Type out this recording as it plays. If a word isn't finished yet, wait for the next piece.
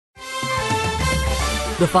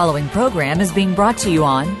The following program is being brought to you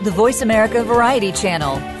on the Voice America Variety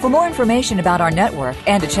Channel. For more information about our network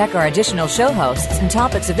and to check our additional show hosts and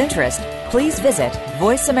topics of interest, please visit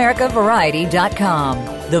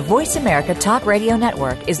voiceamericavariety.com. The Voice America Talk Radio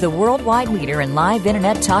Network is the worldwide leader in live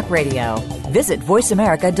Internet talk radio. Visit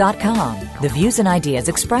voiceamerica.com. The views and ideas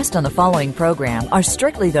expressed on the following program are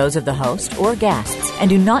strictly those of the host or guests and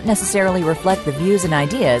do not necessarily reflect the views and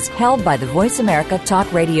ideas held by the Voice America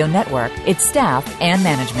Talk Radio Network, its staff, and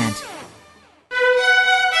management.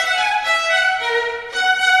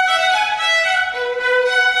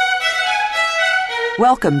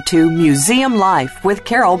 Welcome to Museum Life with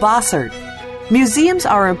Carol Bossert. Museums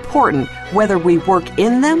are important whether we work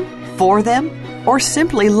in them, for them, or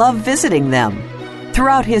simply love visiting them.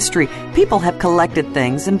 Throughout history, people have collected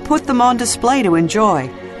things and put them on display to enjoy.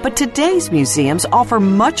 But today's museums offer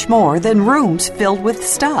much more than rooms filled with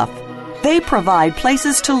stuff. They provide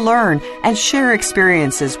places to learn and share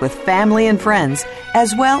experiences with family and friends,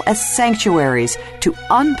 as well as sanctuaries to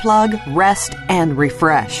unplug, rest, and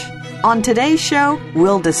refresh. On today's show,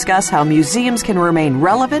 we'll discuss how museums can remain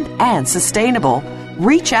relevant and sustainable,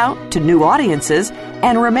 reach out to new audiences,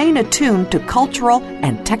 and remain attuned to cultural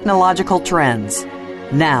and technological trends.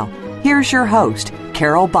 Now, here's your host,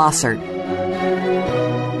 Carol Bossert.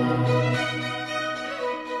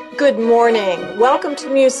 Good morning. Welcome to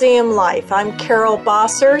Museum Life. I'm Carol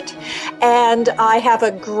Bossert, and I have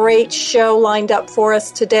a great show lined up for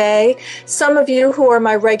us today. Some of you who are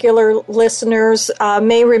my regular listeners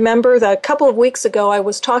may remember that a couple of weeks ago I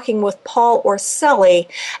was talking with Paul Orselli,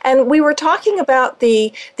 and we were talking about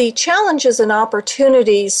the challenges and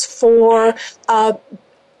opportunities for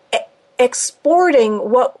exporting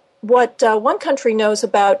what one country knows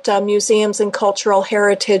about museums and cultural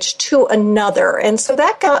heritage to another. And so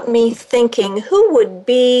that got me thinking, who would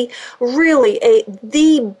be really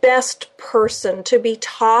the best person to be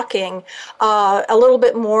talking a little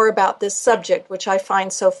bit more about this subject, which I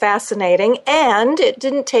find so fascinating. And it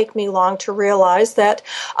didn't take me long to realize that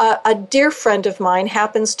a dear friend of mine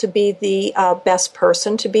happens to be the best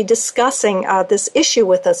person to be discussing this issue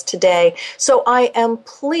with us today. So I am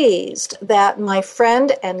pleased that my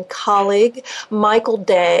friend and colleague Michael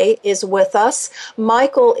Day is with us.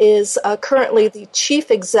 Michael is currently the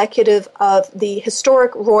chief executive of the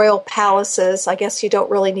Historic Royal Palaces. I guess you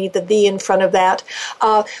don't really need the "the" in front of that,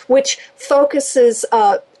 which focuses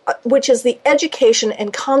which is the education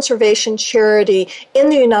and conservation charity in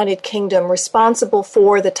the United Kingdom responsible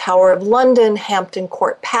for the Tower of London, Hampton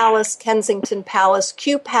Court Palace, Kensington Palace,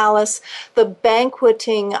 Kew Palace, the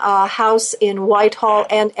Banqueting House in Whitehall,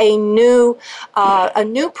 and a new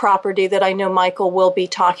property that I know Michael will be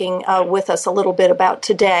talking with us a little bit about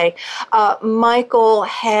today. Michael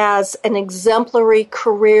has an exemplary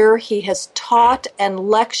career. He has taught and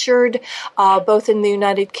lectured both in the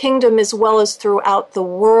United Kingdom as well as throughout the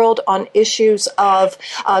world on issues of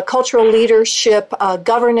cultural leadership,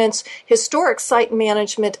 governance, historic site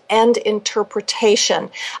management, and interpretation.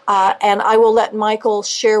 And I will let Michael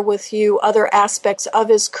share with you other aspects of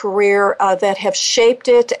his career that have shaped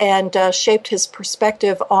it and shaped his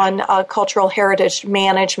perspective on cultural heritage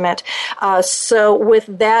management. So with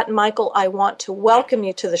that, Michael, I want to welcome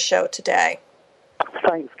you to the show today.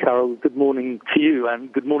 Thanks, Carol. Good morning to you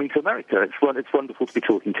and good morning to America. It's wonderful to be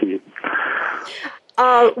talking to you.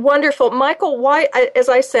 Wonderful. Michael, as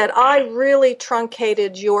I said, I really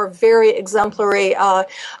truncated your very exemplary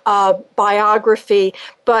biography,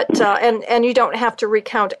 but and you don't have to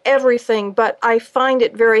recount everything, but I find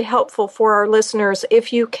it very helpful for our listeners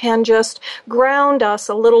if you can just ground us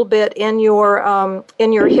a little bit in your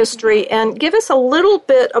history and give us a little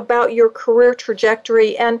bit about your career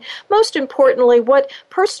trajectory, and most importantly, what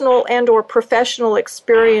personal and or professional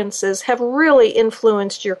experiences have really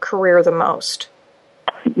influenced your career the most.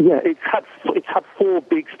 Yeah, it's had four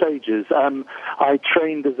big stages. I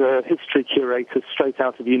trained as a history curator straight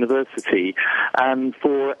out of university, and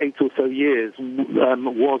for 8 or so years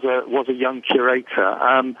was a young curator.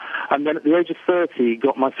 And then at the age of 30,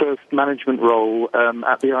 got my first management role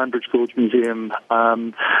at the Ironbridge Gorge Museum,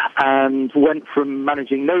 and went from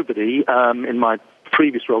managing nobody in my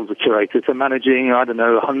previous role as a curator to managing,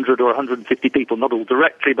 100 or 150 people, not all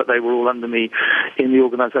directly, but they were all under me in the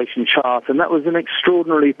organisation chart. And that was an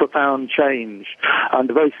extraordinarily profound change and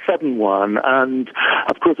a very sudden one. And,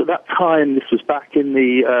 of course, at that time, this was back in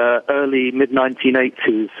the early,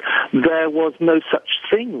 mid-1980s, there was no such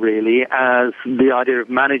thing, really, as the idea of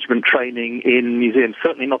management training in museums,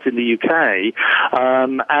 certainly not in the UK,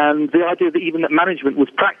 and the idea that even that management was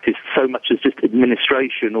practiced so much as just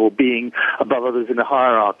administration or being above others in the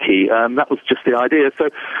hierarchy. That was just the idea. So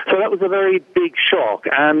that was a very big shock,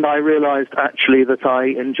 and I realized actually that I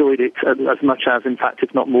enjoyed it as much as, in fact,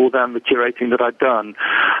 if not more than the curating that I'd done.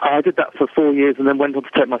 I did that for 4 years and then went on to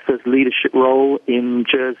take my first leadership role in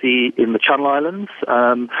Jersey, in the Channel Islands,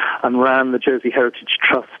 and ran the Jersey Heritage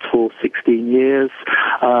Trust for 16 years.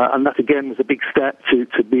 And that, again, was a big step to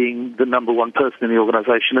being the number one person in the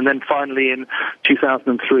organisation. And then finally, in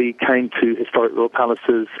 2003, came to Historic Royal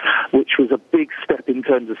Palaces, which was a big step in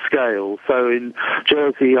terms of scale. So in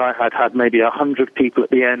Jersey, I had maybe 100 people at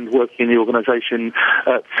the end working in the organisation.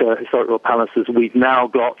 At Historic Royal Palaces, we've now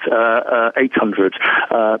got 800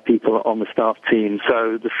 people on the staff team.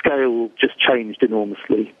 So the scale just changed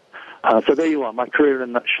enormously. So there you are, my career in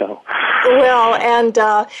a nutshell. Well,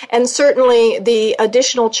 and certainly the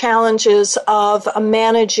additional challenges of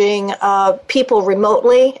managing people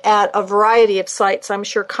remotely at a variety of sites, I'm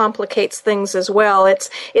sure, complicates things as well. It's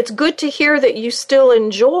good to hear that you still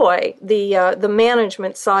enjoy the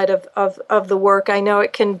management side of the work. I know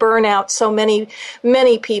it can burn out so many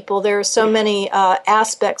people. There are so many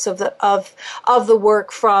aspects of the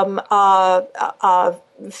work, from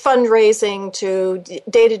fundraising to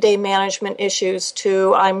day-to-day management issues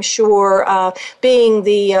to, I'm sure, being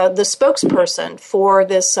the spokesperson for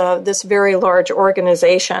this very large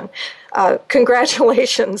organization.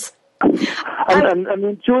 Congratulations. And the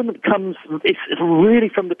enjoyment comes, it's really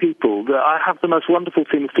from the people. I have the most wonderful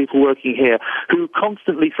team of people working here who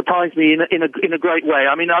constantly surprise me in a great way.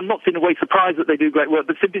 I mean, I'm not in a way surprised that they do great work,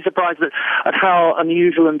 but simply surprised at how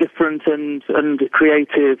unusual and different and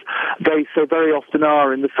creative they so very often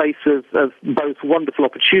are in the face of both wonderful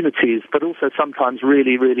opportunities, but also sometimes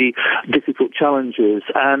really, really difficult challenges.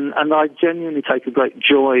 And I genuinely take a great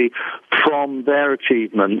joy from their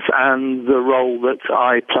achievements and the role that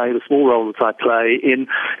I play, the small role that I play in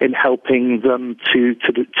helping them to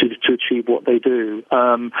achieve what they do.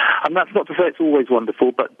 And that's not to say it's always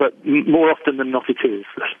wonderful, but more often than not it is.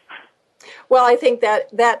 Well, I think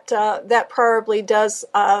that probably does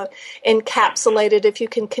encapsulate it. If you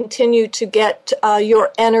can continue to get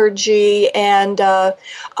your energy and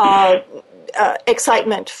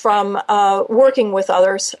excitement from working with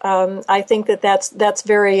others, I think that's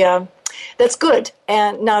very that's good,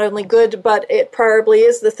 and not only good, but it probably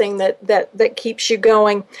is the thing that keeps you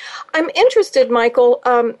going. I'm interested, Michael.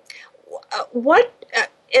 What?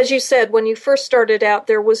 As you said, when you first started out,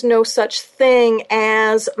 there was no such thing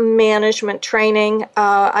as management training.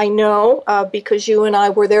 I know because you and I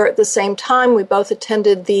were there at the same time. We both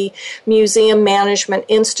attended the Museum Management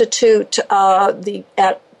Institute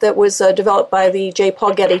that was developed by the J.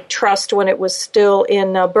 Paul Getty Trust when it was still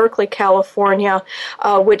in Berkeley, California,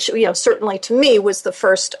 which certainly to me was the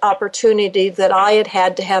first opportunity that I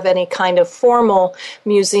had to have any kind of formal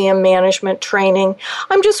museum management training.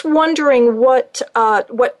 I'm just wondering what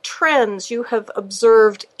trends you have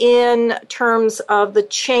observed in terms of the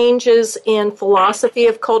changes in philosophy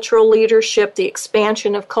of cultural leadership, the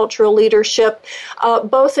expansion of cultural leadership,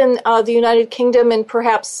 both in the United Kingdom and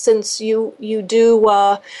perhaps since you do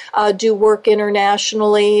work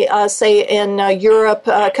internationally, say in Europe,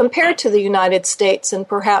 compared to the United States and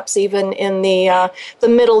perhaps even in the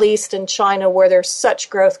Middle East and China, where there's such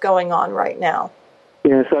growth going on right now.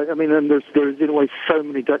 Yes, I mean, and there's in a way so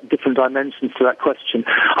many different dimensions to that question.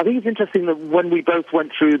 I think it's interesting that when we both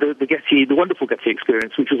went through the wonderful Getty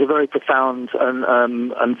experience, which was a very profound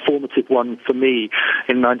and formative one for me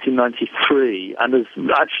in 1993, and has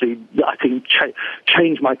actually, I think,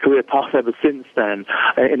 changed my career path ever since then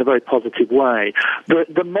in a very positive way.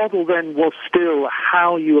 The model then was still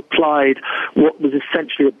how you applied what was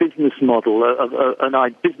essentially a business model, a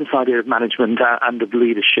business idea of management and of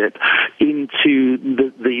leadership into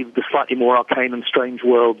the slightly more arcane and strange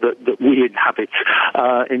world that we inhabit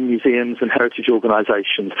in museums and heritage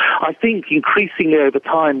organisations. I think increasingly over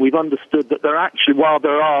time we've understood that there actually, while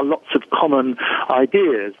there are lots of common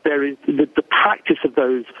ideas, there is the practice of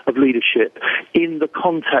those of leadership in the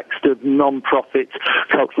context of non-profit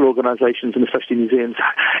cultural organisations and especially museums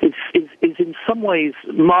is in some ways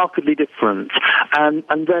markedly different and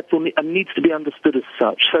therefore needs to be understood as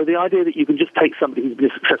such. So the idea that you can just take somebody who's been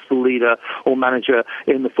a successful leader or manager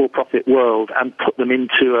in the for-profit world and put them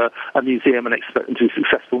into a museum and expect them to be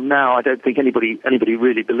successful now, I don't think anybody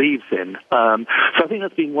really believes in. So I think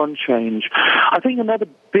that's been one change. I think another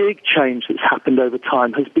big change that's happened over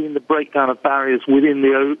time has been the breakdown of barriers within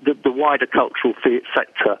the wider cultural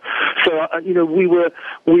sector. So we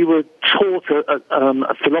were taught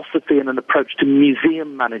a philosophy and an approach to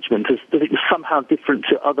museum management as that it was somehow different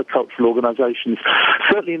to other cultural organisations.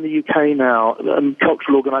 Certainly in the UK now,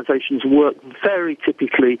 cultural organisations work very very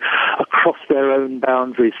typically across their own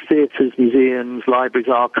boundaries, theatres, museums, libraries,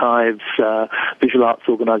 archives, visual arts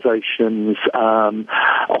organisations,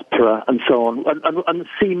 opera, and so on, and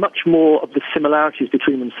see much more of the similarities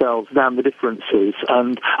between themselves than the differences.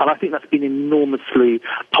 And I think that's been enormously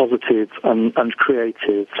positive and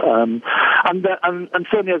creative. And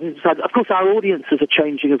certainly, as I said, of course, our audiences are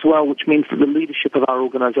changing as well, which means that the leadership of our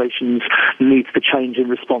organisations needs to change in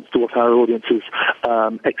response to what our audiences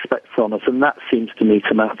expect from us, and that seems to me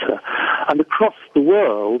to matter. And across the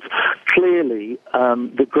world, clearly,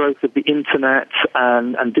 the growth of the internet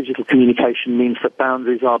and digital communication means that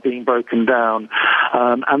boundaries are being broken down,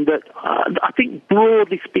 and that I think,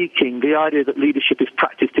 broadly speaking, the idea that leadership is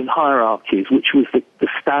practiced in hierarchies, which was the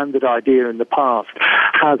standard idea in the past,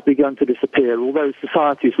 has begun to disappear. Although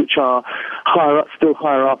societies which are still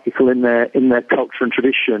hierarchical in their culture and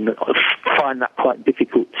tradition find that quite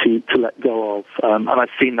difficult to let go of, and I've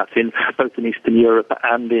seen that in both in Eastern Europe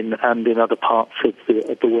and in other parts of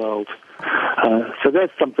the world. So there's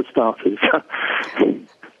some for starters.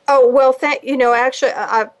 Oh, well, actually,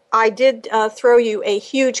 I did throw you a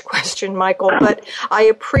huge question, Michael, but I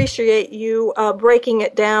appreciate you breaking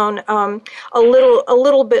it down a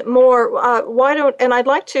little bit more. And I'd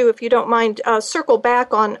like to, if you don't mind, circle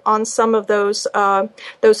back on some of those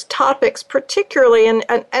topics, particularly, and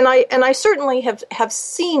I certainly have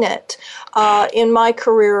seen it in my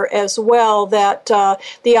career as well, that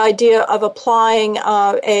the idea of applying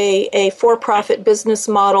a for-profit business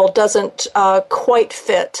model doesn't quite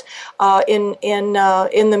fit in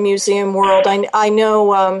the museum world. I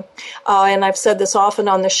know, and I've said this often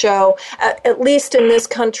on the show, at least in this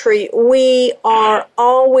country, we are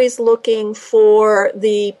always looking for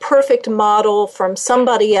the perfect model from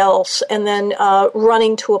somebody else and then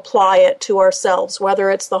running to apply it to ourselves, whether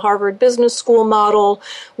it's the Harvard Business School model,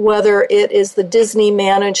 whether it is the Disney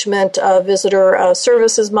management visitor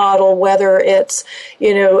services model, whether it's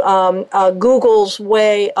Google's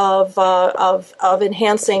way of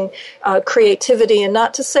enhancing creativity. And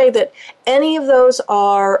not to say that any of those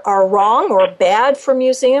are wrong or bad for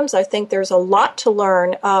museums. I think there's a lot to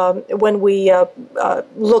learn when we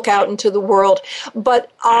look out into the world. But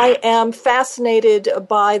I am fascinated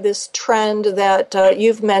by this trend that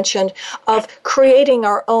you've mentioned of creating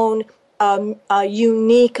our own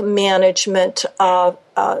unique management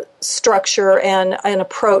structure and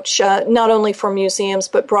approach, not only for museums,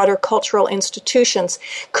 but broader cultural institutions.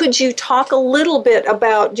 Could you talk a little bit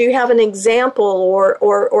about, do you have an example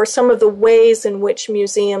or some of the ways in which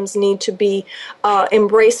museums need to be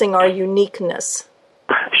embracing our uniqueness?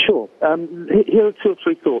 Sure. Here are two or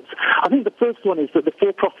three thoughts. I think the first one is that the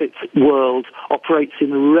for-profit world operates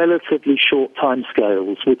in relatively short time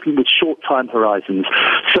scales with short time horizons.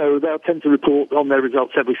 So they'll tend to report on their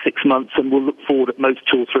results every 6 months and will look forward at most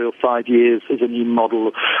 2 or 3 or 5 years as a new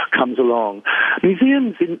model comes along.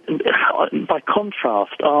 Museums, by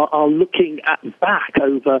contrast, are looking back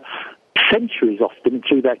over centuries often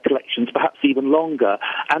through their collections, perhaps even longer,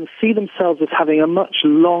 and see themselves as having a much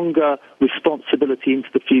longer responsibility into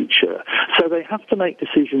the future. So they have to make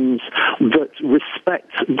decisions that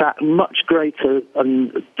respect that much greater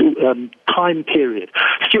time period.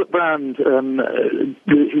 Stuart Brand,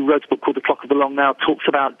 who wrote a book called The Clock of the Long Now, talks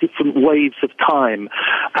about different waves of time,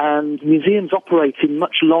 and museums operate in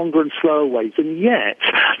much longer and slower ways, and yet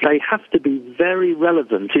they have to be very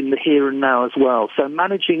relevant in the here and now as well. So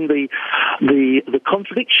managing the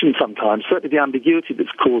contradiction sometimes, certainly the ambiguity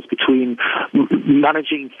that's caused between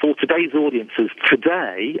managing for today's audiences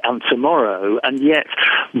today and tomorrow, and yet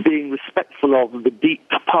being respectful of the deep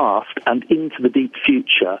past and into the deep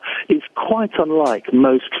future, is quite unlike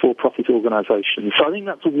most for-profit organisations. So I think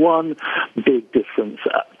that's one big difference.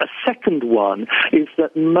 A second one is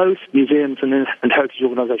that most museums and heritage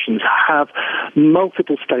organisations have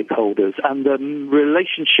multiple stakeholders, and the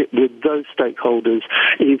relationship with those stakeholders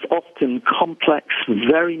is often complex,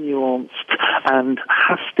 very nuanced, and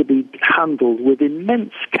has to be handled with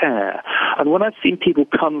immense care. And when I've seen people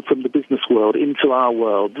come from the business world into our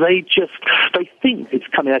world, they think it's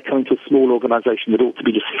coming to a small organisation that ought to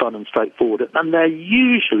be just fun and straightforward, and they're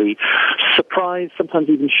usually surprised, sometimes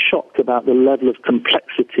even shocked about the level of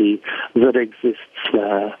complexity that exists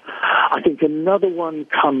there. I think another one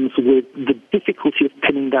comes with the difficulty of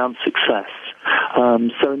pinning down success.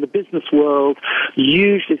 So in the business world,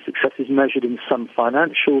 usually success is measured in some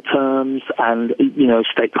financial terms and,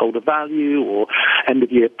 stakeholder value or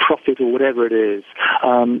end-of-year profit or whatever it is.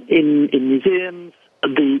 In museums,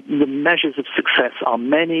 the measures of success are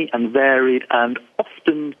many and varied and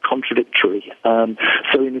often contradictory.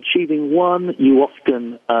 So in achieving one, you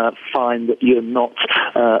often find that you're not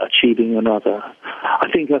achieving another. I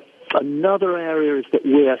think a Another area is that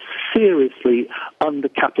we are seriously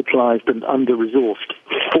undercapitalized and under-resourced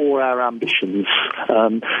for our ambitions.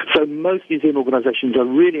 So most museum organizations are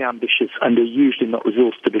really ambitious and are usually not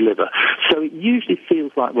resourced to deliver. So it usually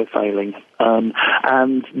feels like we're failing.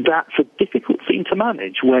 And that's a difficult thing to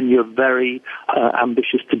manage when you're very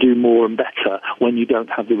ambitious to do more and better when you don't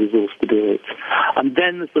have the resource to do it. And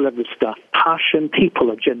then there's the level of staff passion.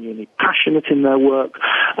 People are genuinely passionate in their work,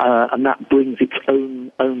 and that brings its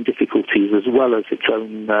own difficulties as well as its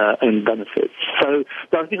own benefits. So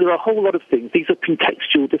I think there are a whole lot of things. These are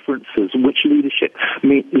contextual differences in which leadership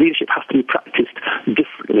has to be practiced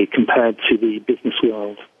differently compared to the business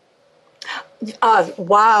world.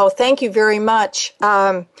 Wow, thank you very much.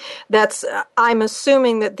 I'm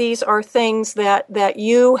assuming that these are things that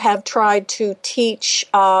you have tried to teach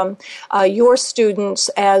your students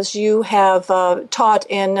as you have taught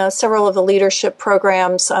in several of the leadership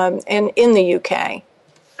programs in the UK.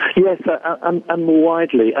 Yes, and more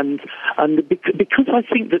widely, and because I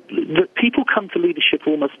think that people come to leadership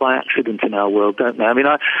almost by accident in our world, don't they? I mean,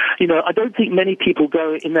 I don't think many people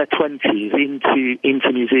go in their 20s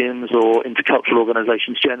into museums or into cultural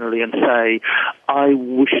organisations generally and say, I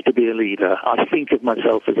wish to be a leader. I think of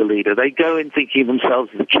myself as a leader. They go in thinking of themselves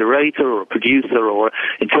as a curator or a producer or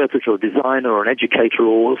interpreter or designer or an educator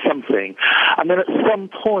or something, and then at some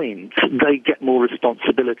point they get more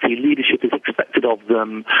responsibility. Leadership is expected of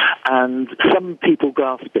them. And some people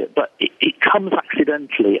grasp it, but it comes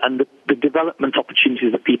accidentally, and the development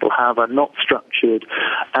opportunities that people have are not structured.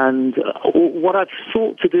 And what I've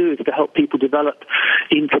sought to do is to help people develop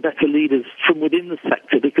into better leaders from within the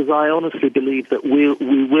sector, because I honestly believe that we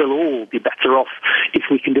will all be better off if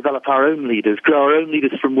we can develop our own leaders, grow our own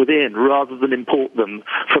leaders from within, rather than import them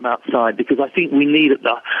from outside, because I think we need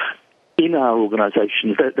in our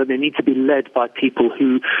organisations that they need to be led by people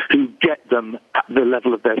who get them at the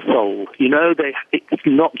level of their soul. It's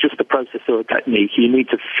not just a process or a technique. You need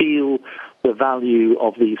to feel the value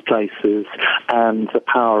of these places and the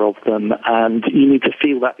power of them, and you need to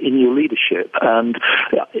feel that in your leadership. And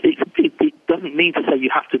it doesn't mean to say you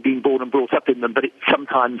have to be born and brought up in them, but it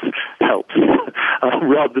sometimes helps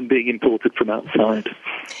rather than being imported from outside.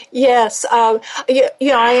 Yes, I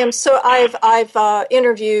am. So I've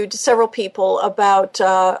interviewed several people about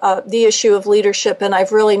the issue of leadership, and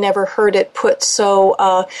I've really never heard it put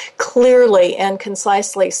so clearly and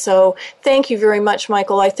concisely. So thank you very much,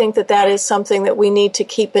 Michael. I think that is something that we need to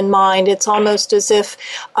keep in mind. It's almost as if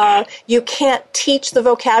you can't teach the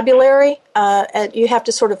vocabulary. You have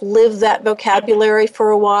to sort of live that vocabulary for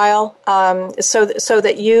a while, so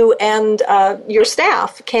that you and your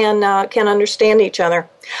staff can understand each other.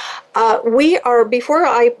 Before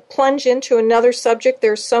I plunge into another subject,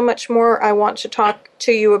 there's so much more I want to talk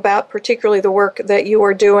to you about, particularly the work that you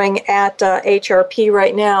are doing at HRP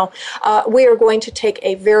right now. We are going to take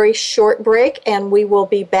a very short break, and we will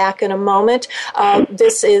be back in a moment.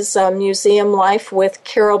 This is Museum Life with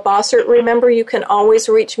Carol Bossert. Remember, you can always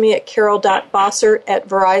reach me at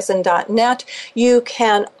carol.bossert@verizon.net. You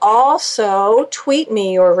can also tweet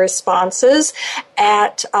me your responses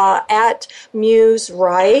at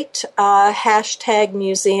MuseRight,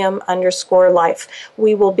 #museum_life.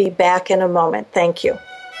 We will be back in a moment. Thank you.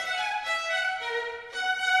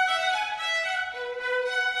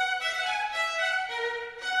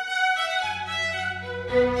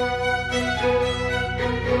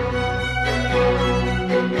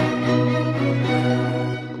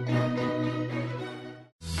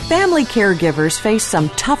 Family caregivers face some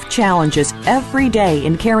tough challenges every day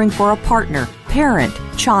in caring for a partner, parent,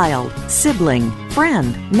 child, sibling,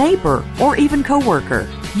 friend, neighbor, or even coworker.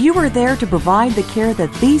 You are there to provide the care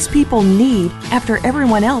that these people need after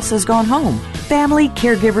everyone else has gone home. Family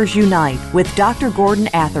Caregivers Unite with Dr. Gordon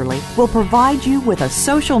Atherley will provide you with a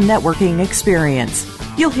social networking experience.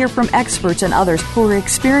 You'll hear from experts and others who are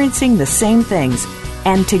experiencing the same things,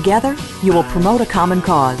 and together you will promote a common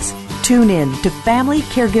cause. Tune in to Family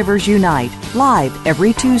Caregivers Unite, live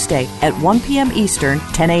every Tuesday at 1 p.m. Eastern,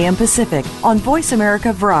 10 a.m. Pacific on Voice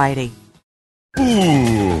America Variety.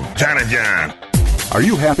 Ooh, Johnny John. Are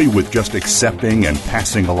you happy with just accepting and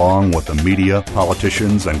passing along what the media,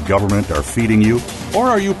 politicians, and government are feeding you? Or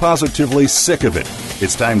are you positively sick of it?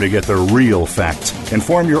 It's time to get the real facts and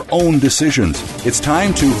form your own decisions. It's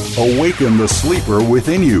time to awaken the sleeper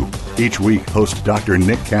within you. Each week, host Dr.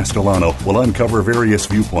 Nick Castellano will uncover various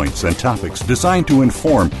viewpoints and topics designed to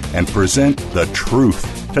inform and present the truth.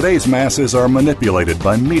 Today's masses are manipulated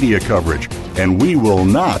by media coverage, and we will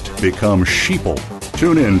not become sheeple.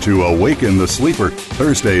 Tune in to Awaken the Sleeper,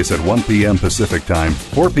 Thursdays at 1 p.m. Pacific Time,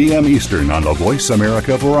 4 p.m. Eastern on the Voice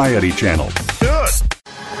America Variety Channel.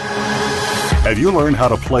 Have you learned how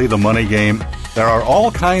to play the money game? There are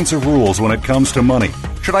all kinds of rules when it comes to money.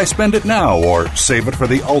 Should I spend it now or save it for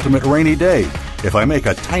the ultimate rainy day? If I make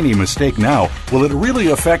a tiny mistake now, will it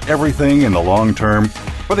really affect everything in the long term?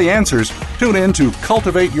 For the answers, tune in to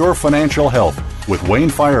Cultivate Your Financial Health with Wayne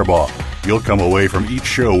Firebaugh. You'll come away from each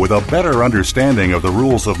show with a better understanding of the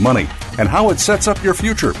rules of money and how it sets up your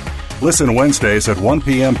future. Listen Wednesdays at 1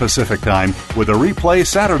 p.m. Pacific Time with a replay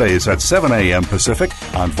Saturdays at 7 a.m. Pacific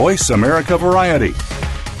on Voice America Variety.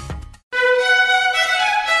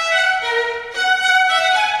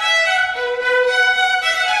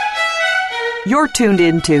 You're tuned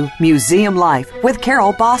into Museum Life with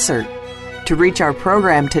Carol Bossert. To reach our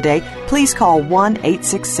program today, please call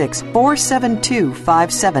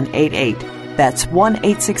 1-866-472-5788. That's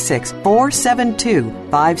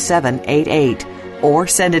 1-866-472-5788. Or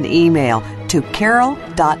send an email to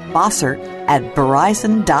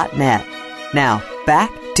carol.bossert@verizon.net. Now,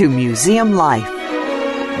 back to Museum Life.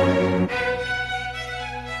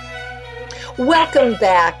 Welcome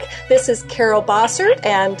back. This is Carol Bossert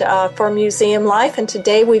and for Museum Life, and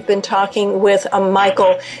today we've been talking with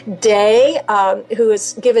Michael Day, who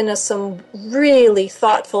has given us some really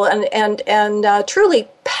thoughtful and truly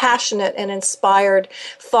passionate and inspired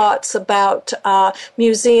thoughts about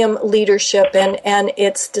museum leadership and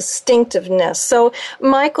its distinctiveness. So,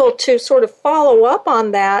 Michael, to sort of follow up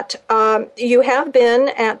on that, you have been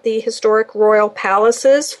at the historic royal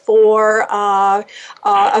palaces for a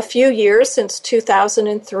few years, since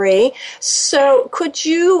 2003. So could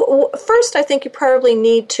you, first, I think you probably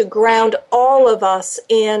need to ground all of us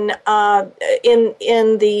in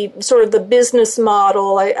the sort of the business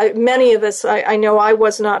model. Many of us, I know I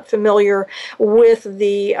was not familiar with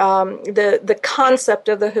the concept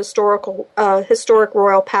of the historic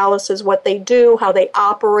royal palaces, what they do, how they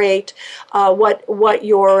operate, what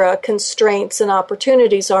your constraints and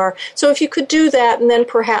opportunities are. So if you could do that, and then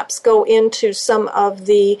perhaps go into some of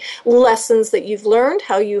the lessons that you've learned,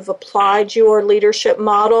 how you've applied your leadership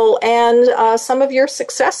model, and some of your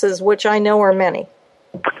successes, which I know are many.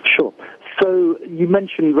 Sure. So you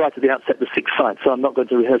mentioned right at the outset the 6 sites, so I'm not going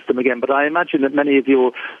to rehearse them again, but I imagine that many of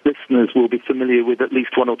your listeners will be familiar with at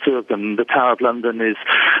least one or two of them. The Tower of London is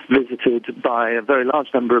visited by a very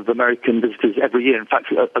large number of American visitors every year. In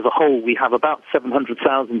fact, as a whole, we have about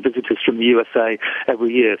 700,000 visitors from the USA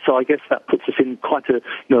every year. So I guess that puts us in quite a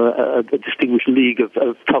distinguished league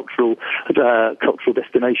of cultural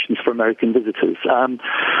destinations for American visitors.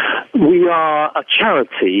 We are a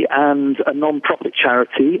charity and a non-profit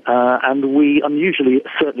charity, and we unusually,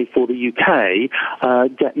 certainly for the UK,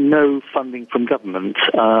 get no funding from government.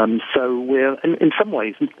 So we're in some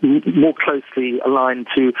ways more closely aligned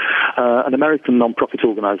to an American non-profit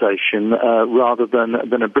organisation rather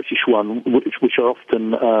than a British one, which are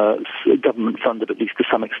often government funded, at least to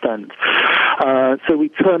some extent. So we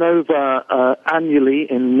turn over annually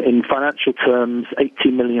in financial terms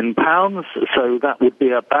 £80 million. So that would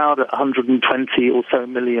be about $120 or so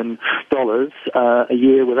million a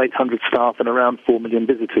year, with 800 staff and around 4 million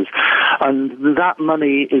visitors. And that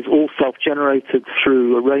money is all self-generated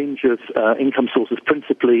through a range of income sources,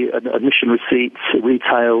 principally admission receipts,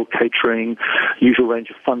 retail, catering, usual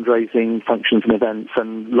range of fundraising, functions and events,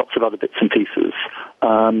 and lots of other bits and pieces.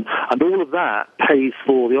 And all of that pays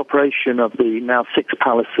for the operation of the now 6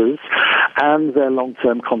 palaces and their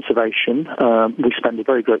long-term conservation. We spend a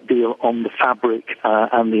very great deal on the fabric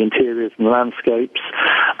and the interiors and the landscapes,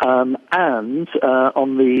 and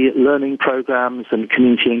on the learning programs and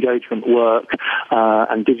community engagement work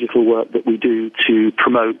and digital work that we do to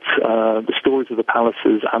promote the stories of the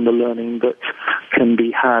palaces and the learning that can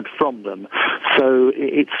be had from them. So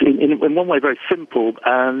it's in one way very simple,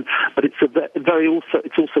 but it's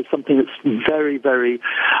it's also something that's very, very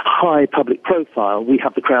high public profile. We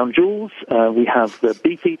have the crown jewels, we have the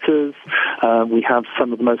beefeaters, we have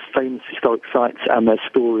some of the most famous historic sites and their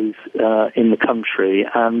stories in the country,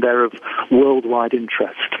 and they're of worldwide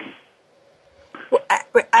interest.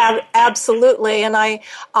 Absolutely, and I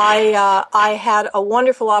had a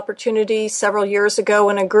wonderful opportunity several years ago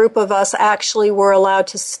when a group of us actually were allowed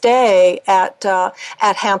to stay at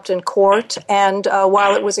Hampton Court. And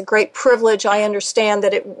while it was a great privilege, I understand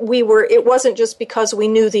that it wasn't just because we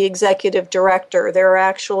knew the executive director. There are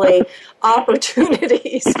actually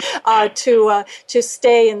opportunities to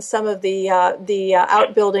stay in some of the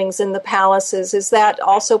outbuildings in the palaces. Is that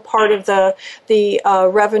also part of the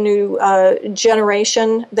revenue generation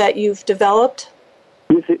that you've developed?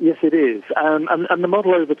 Yes, it is. And the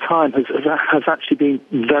model over time has actually been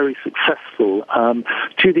very successful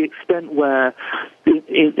to the extent where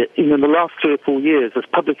in the last 3 or 4 years, as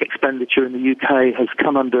public expenditure in the UK has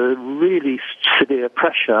come under really severe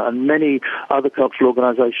pressure, and many other cultural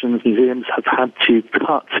organisations, museums have had to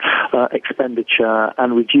cut expenditure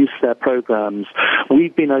and reduce their programmes,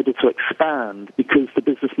 we've been able to expand because the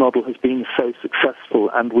business model has been so successful,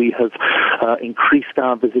 and we have increased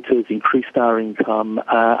our visitors, increased our income,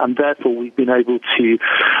 and therefore we've been able to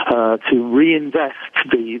reinvest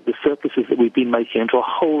the surpluses that we've been making into a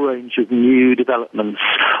whole range of new developments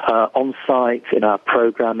on site, in our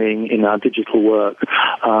programming, in our digital work,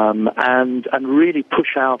 and really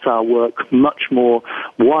push out our work much more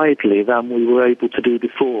widely than we were able to do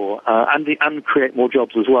before, and create more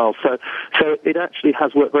jobs as well. So it actually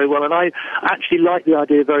has worked very well, and I actually like the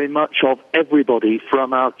idea very much of everybody,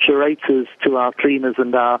 from our curators to our cleaners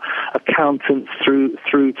and our accountants through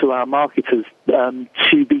to our marketers,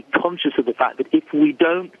 to be conscious of the fact that if we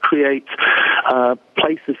don't create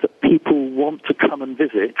places that people want to come and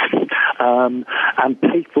visit and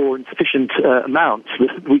pay for in sufficient amounts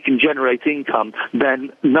that we can generate income,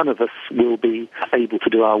 then none of us will be able to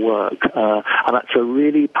do our work. And that's a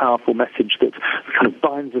really powerful message that kind of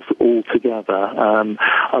binds us all together,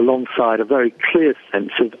 alongside a very clear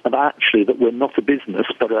sense of actually that we're not a business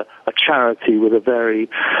but a charity with a very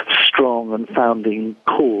strong and founding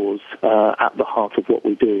cause at the heart of what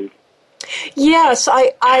we do. Yes,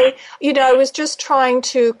 I was just trying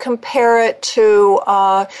to compare it to,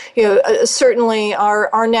 certainly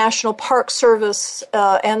our National Park Service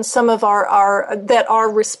and some of our that are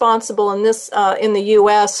responsible in the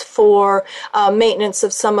U.S. for maintenance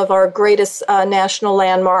of some of our greatest national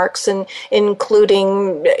landmarks, and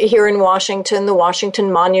including here in Washington, the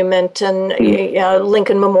Washington Monument and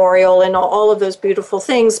Lincoln Memorial and all of those beautiful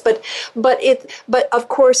things. But of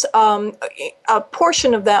course, a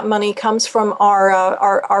portion of that money comes from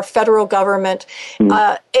our federal government.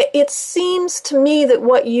 It seems to me that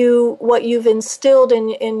what you've instilled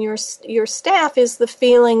in your staff is the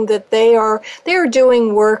feeling that they are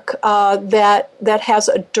doing work that has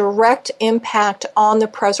a direct impact on the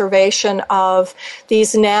preservation of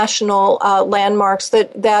these national landmarks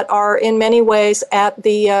that are in many ways at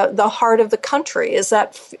the heart of the country. Is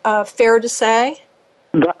that fair to say?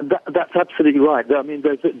 That's absolutely right. I mean,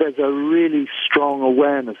 there's a really strong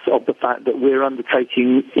awareness of the fact that we're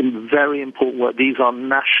undertaking in very important work. These are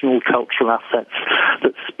national cultural assets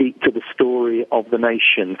that speak to the story of the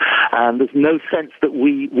nation, and there's no sense that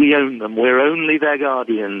we own them. We're only their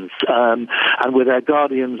guardians, and we're their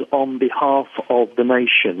guardians on behalf of the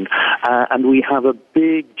nation. And we have a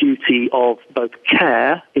big duty of both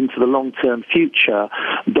care into the long-term future,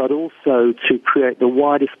 but also to create the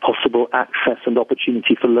widest possible access and opportunity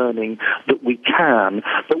for learning that we can,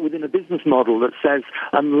 but within a business model that says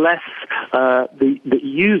unless the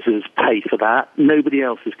users pay for that, nobody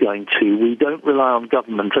else is going to. We don't rely on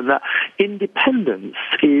government, and that independence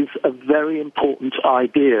is a very important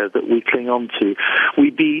idea that we cling on to. We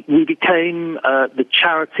became the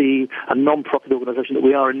charity and non-profit organisation that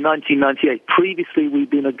we are in 1998. Previously, we'd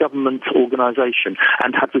been a government organisation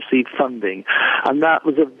and had received funding, and that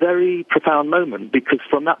was a very profound moment, because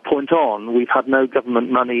from that point on, we've had no government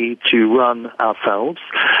money to run ourselves,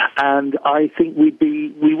 and I think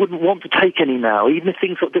we wouldn't want to take any now, even if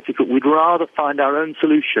things got difficult. We'd rather find our own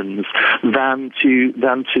solutions than to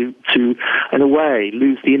in a way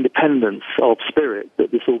lose the independence of spirit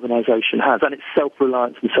that this organisation has, and its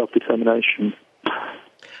self-reliance and self-determination.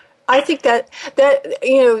 I think that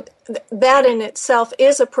in itself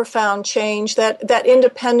is a profound change. That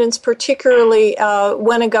independence, particularly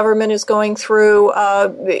when a government is going through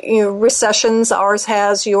recessions, ours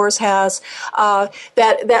has, yours has,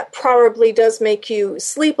 that probably does make you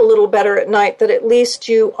sleep a little better at night. That at least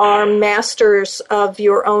you are masters of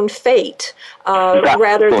your own fate,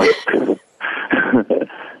 rather than.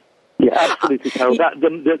 Yeah, absolutely, Carol.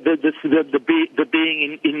 The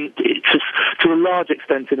being in to a large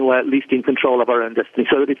extent, in a way, at least in control of our own destiny,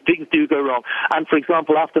 so that if things do go wrong, and for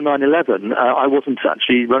example, after 9/11, I wasn't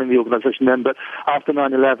actually running the organisation then, but after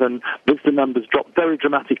 9/11, visitor numbers dropped very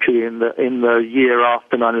dramatically in the year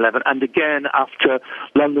after 9/11, and again after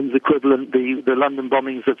London's equivalent, the London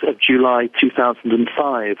bombings of July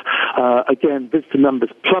 2005. Again, visitor numbers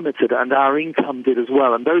plummeted, and our income did as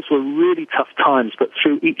well, and those were really tough times. But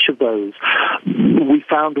through each of those, we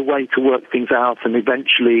found a way to work things out, and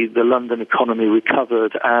eventually the London economy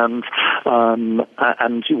recovered, and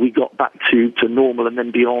we got back to normal, and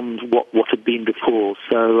then beyond what had been before.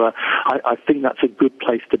 So I think that's a good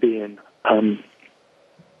place to be in.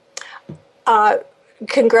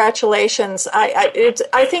 Congratulations.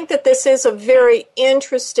 I think that this is a very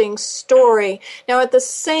interesting story. Now, at the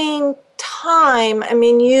same time, I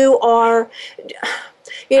mean, you've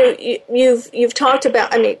talked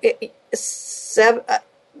about,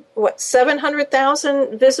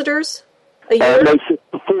 700,000 visitors a year? No,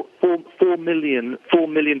 4 million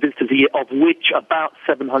visitors a year, of which about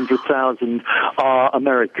 700,000 are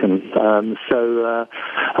American. So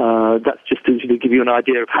that's just to give you an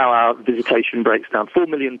idea of how our visitation breaks down. 4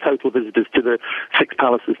 million total visitors to the 6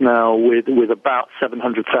 palaces now, with about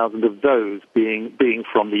 700,000 of those being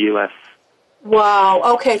from the U.S. Wow.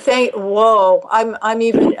 Okay. Whoa. I'm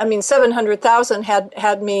even. 700,000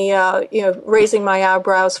 had me, raising my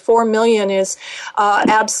eyebrows. 4 million is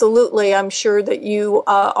absolutely. I'm sure that you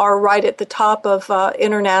are right at the top of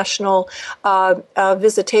international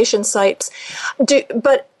visitation sites.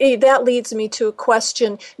 But that leads me to a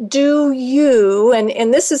question: do you?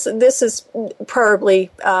 And this is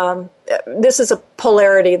probably. This is a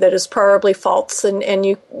polarity that is probably false, and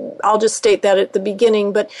I'll just state that at the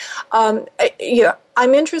beginning. But I'm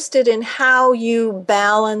interested in how you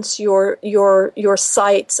balance your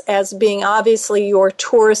sites as being obviously your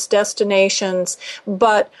tourist destinations,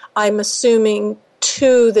 but I'm assuming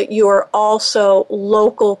too that you are also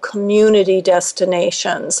local community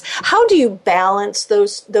destinations. How do you balance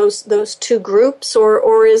those two groups,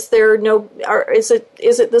 or is there no? Or is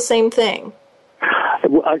it the same thing?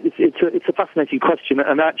 Well, it's a fascinating question,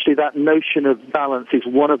 and actually that notion of balance is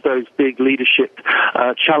one of those big leadership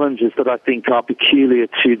challenges that I think are peculiar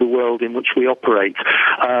to the world in which we operate,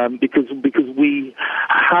 because we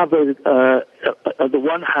have on the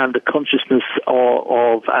one hand a consciousness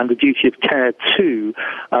of and a duty of care to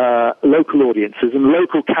local audiences, and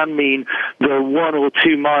local can mean the 1 or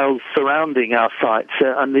 2 miles surrounding our sites,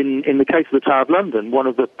 and in the case of the Tower of London, one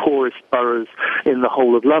of the poorest boroughs in the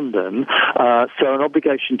whole of London, so an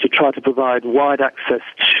obligation to try to provide wide access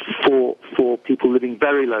for people living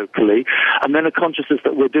very locally, and then a consciousness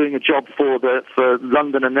that we're doing a job for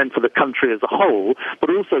London and then for the country as a whole, but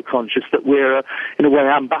also conscious that we're in a way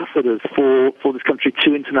ambassadors for this country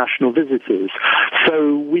to international visitors.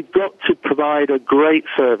 So we've got to provide a great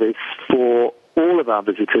service for all of our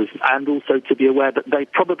visitors, and also to be aware that they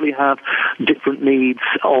probably have different needs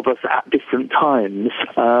of us at different times,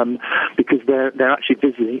 because they're actually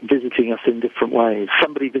visiting us in different ways.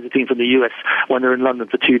 Somebody visiting from the US when they're in London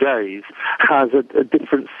for 2 days has a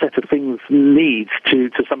different set of needs to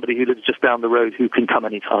somebody who lives just down the road who can come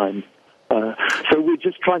anytime. So we're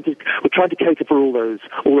trying to cater for all those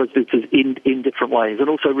visitors in different ways, and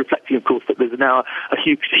also reflecting, of course, that there's now a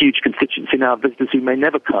huge constituency now of visitors who may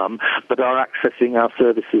never come but are accessing our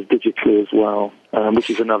services digitally as well, which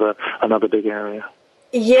is another big area.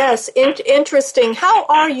 Yes, interesting. How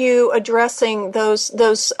are you addressing those?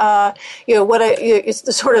 It's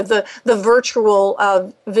the sort of the virtual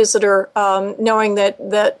visitor, knowing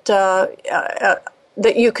that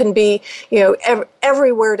you can be,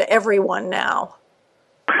 everywhere to everyone now?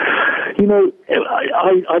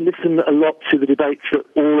 I listen a lot to the debates that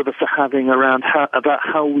all of us are having about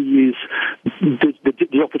how we use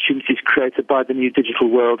the opportunities created by the new digital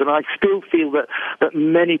world. And I still feel that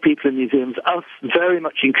many people in museums, us very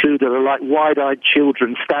much included, are like wide-eyed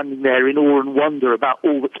children standing there in awe and wonder about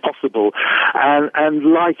all that's possible. And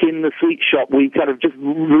like in the sweet shop, we kind of just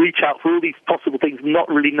reach out for all these possible things, not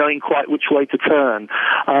really knowing quite which way to turn.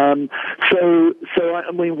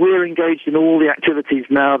 We're engaged in all the activities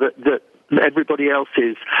now that everybody else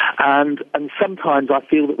is, and sometimes I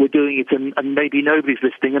feel that we're doing it and maybe nobody's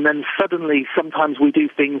listening, and then suddenly sometimes we do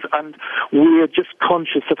things and we're just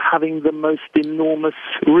conscious of having the most enormous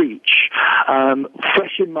reach.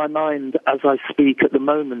 Fresh in my mind as I speak at the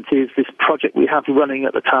moment is this project we have running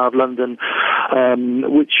at the Tower of London,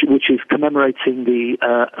 which is commemorating the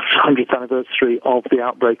 100th anniversary of the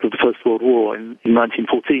outbreak of the First World War in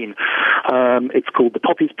 1914. It's called the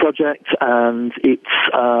Poppies Project, and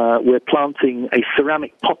we're planting a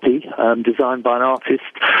ceramic poppy designed by an artist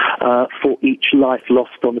for each life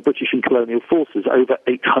lost on the British and colonial forces, over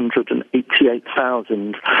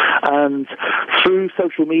 888,000. And through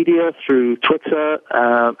social media, through Twitter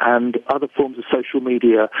and other forms of social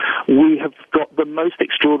media, we have got the most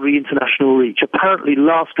extraordinary international reach. Apparently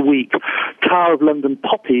last week, Tower of London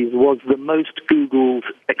poppies was the most Googled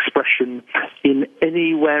expression in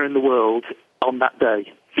anywhere in the world on that day.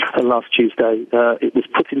 Last Tuesday, it was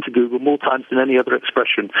put into Google more times than any other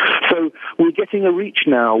expression. So we're getting a reach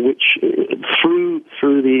now, which through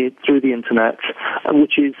the internet,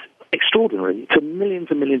 which is extraordinary to millions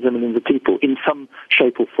and millions and millions of people in some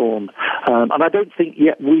shape or form. And I don't think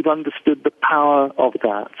yet we've understood the power of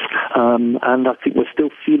that. And I think we're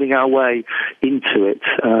still feeling our way into to it,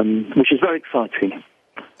 which is very exciting.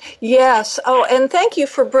 Yes. Oh, and thank you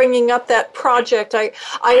for bringing up that project. I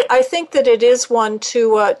think that it is one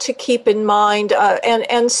to keep in mind,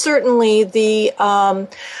 and certainly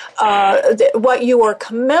what you are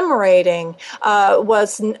commemorating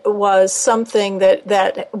was something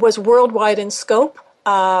that was worldwide in scope.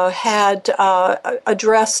 Had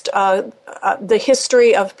addressed the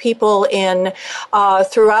history of people in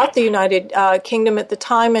throughout the United Kingdom at the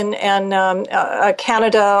time, and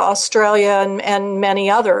Canada, Australia, and many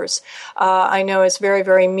others. I know is very,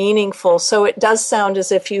 very meaningful. So it does sound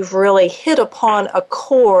as if you've really hit upon a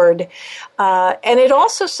chord, and it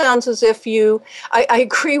also sounds as if you. I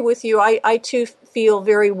agree with you. I too feel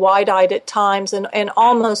very wide-eyed at times and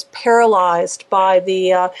almost paralyzed by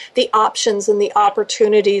the options and the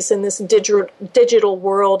opportunities in this digital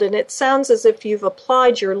world. And it sounds as if you've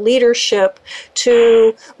applied your leadership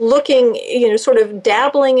to looking, sort of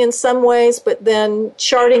dabbling in some ways, but then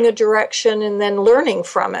charting a direction and then learning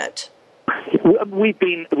from it. We've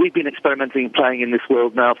been experimenting and playing in this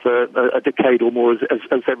world now for a decade or more,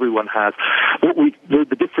 as everyone has.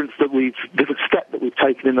 The different step that we've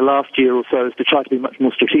taken in the last year or so is to try to be much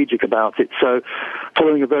more strategic about it. So,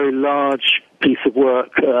 following a very large piece of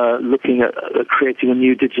work looking at creating a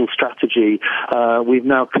new digital strategy, we've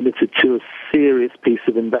now committed to a serious piece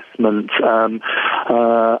of investment,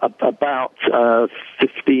 about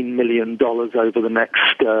 $15 million over the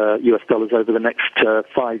next US dollars over the next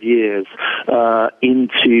 5 years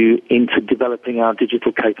into developing our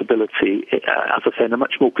digital capability, as I say, in a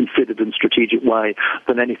much more considered and strategic way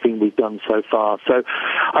than anything we've done so far. So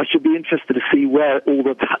I should be interested to see where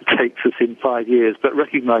all of that takes us in 5 years, but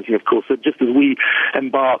recognizing, of course, that just as we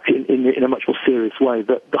embark in a much more serious way,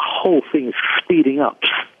 that the whole thing is speeding up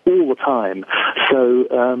all the time. So,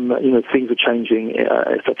 things are changing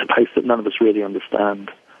at a pace that none of us really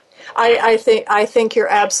understand. I think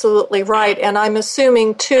you're absolutely right, and I'm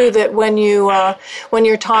assuming too that when you're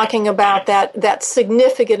talking about that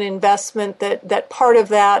significant investment, that part of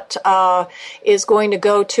that is going to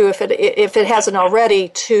go to, if it hasn't already,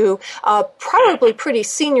 to probably pretty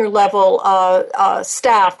senior level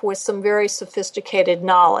staff with some very sophisticated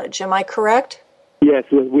knowledge. Am I correct? Yes,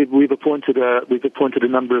 we've appointed a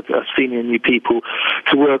number of senior new people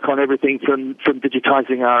to work on everything from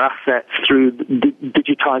digitising our assets through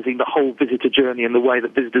digitising the whole visitor journey and the way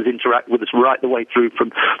that visitors interact with us right the way through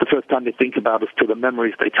from the first time they think about us to the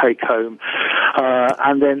memories they take home,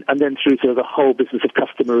 and then through to the whole business of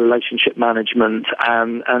customer relationship management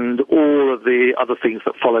and all of the other things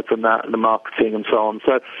that follow from that, the marketing and so on.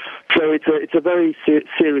 So it's a very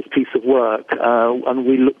serious piece of work, and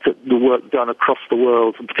we looked at the work done across the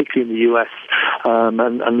world, and particularly in the US,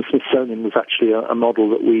 and the Smithsonian was actually a model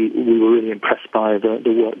that we were really impressed by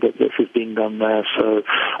the work that has been done there. So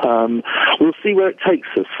we'll see where it takes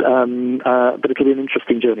us, but it'll be an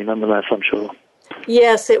interesting journey nonetheless, I'm sure.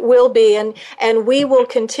 Yes, it will be, and we will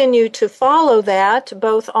continue to follow that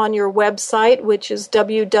both on your website, which is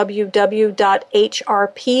www.hrp.org.uk,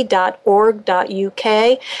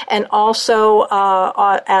 and also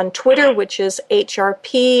on Twitter, which is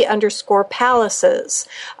HRP_Palaces.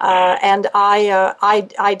 And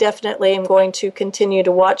I definitely am going to continue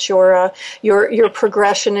to watch your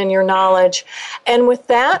progression and your knowledge. And with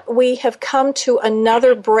that, we have come to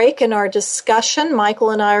another break in our discussion. Michael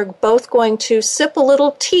and I are both going to sip a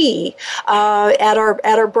little tea at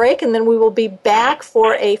our break, and then we will be back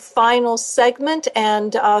for a final segment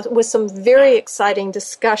and with some very exciting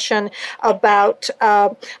discussion about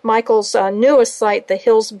Michael's newest site, the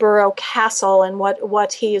Hillsborough Castle, and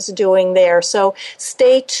what he is doing there. So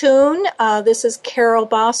stay tuned. This is Carol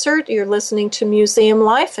Bossert. You're listening to Museum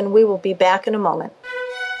Life, and we will be back in a moment.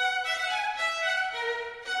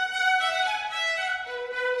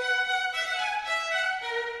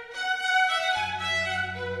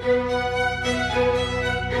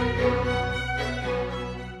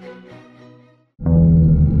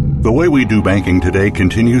 The way we do banking today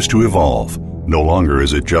continues to evolve. No longer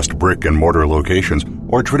is it just brick and mortar locations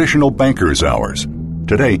or traditional banker's hours.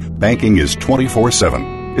 Today, banking is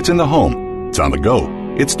 24/7. It's in the home. It's on the go.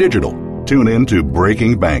 It's digital. Tune in to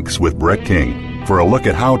Breaking Banks with Brett King for a look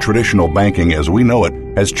at how traditional banking as we know it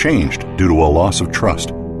has changed due to a loss of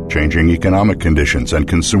trust, changing economic conditions and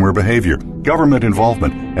consumer behavior, government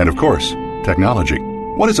involvement, and of course, technology.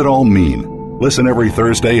 What does it all mean? Listen every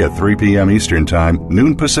Thursday at 3 p.m. Eastern Time,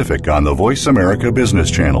 noon Pacific on the Voice America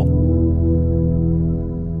Business Channel.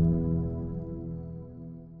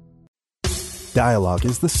 Dialogue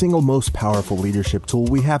is the single most powerful leadership tool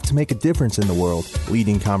we have to make a difference in the world.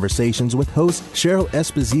 Leading Conversations with host Cheryl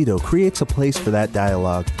Esposito creates a place for that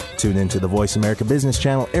dialogue. Tune into the Voice America Business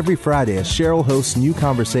Channel every Friday as Cheryl hosts new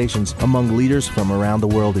conversations among leaders from around the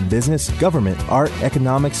world in business, government, art,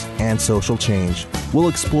 economics, and social change. We'll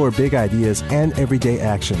explore big ideas and everyday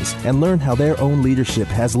actions and learn how their own leadership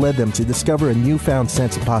has led them to discover a newfound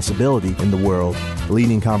sense of possibility in the world.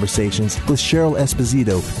 Leading Conversations with Cheryl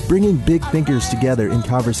Esposito, bringing big thinkers together in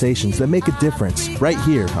conversations that make a difference, right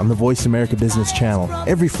here on the Voice America Business Channel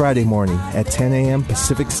every Friday morning at 10 a.m.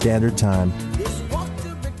 Pacific Standard Time.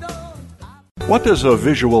 What does a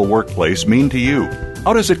visual workplace mean to you?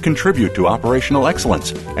 How does it contribute to operational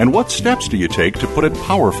excellence? And what steps do you take to put it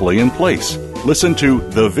powerfully in place? Listen to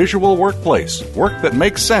The Visual Workplace, work that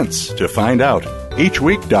makes sense, to find out. Each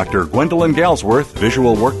week, Dr. Gwendolyn Galsworth,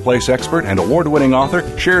 visual workplace expert and award-winning author,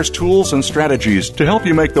 shares tools and strategies to help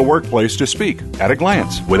you make the workplace to speak at a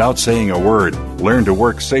glance without saying a word. Learn to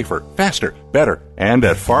work safer, faster, better, and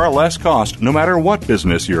at far less cost no matter what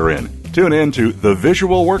business you're in. Tune in to The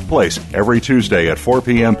Visual Workplace every Tuesday at 4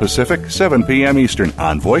 p.m. Pacific, 7 p.m. Eastern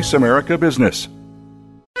on Voice America Business.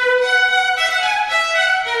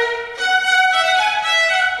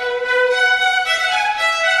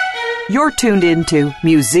 You're tuned into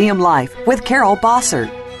Museum Life with Carol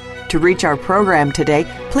Bossert. To reach our program today,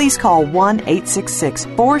 please call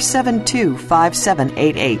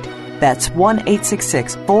 1-866-472-5788. That's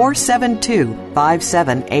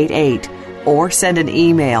 1-866-472-5788. Or send an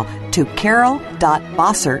email to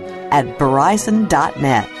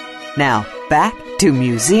carol.bossert@verizon.net. Now, back to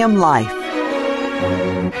Museum Life.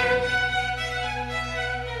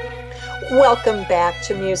 Welcome back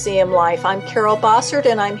to Museum Life. I'm Carol Bossert,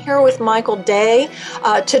 and I'm here with Michael Day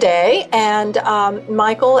today. And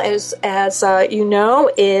Michael, as you know,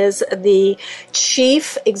 is the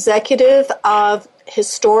Chief Executive of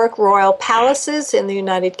Historic Royal Palaces in the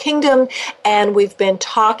United Kingdom, and we've been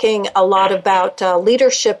talking a lot about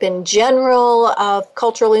leadership in general of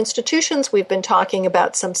cultural institutions. We've been talking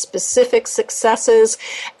about some specific successes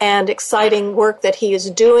and exciting work that he is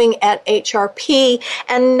doing at HRP.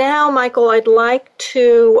 And now, Michael, I'd like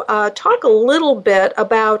to talk a little bit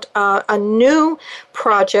about a new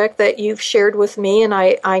project that you've shared with me, and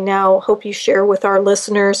I now hope you share with our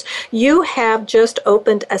listeners. You have just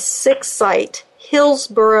opened a 6-site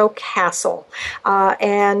Hillsborough Castle.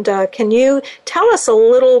 And can you tell us a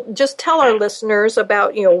little, just tell our listeners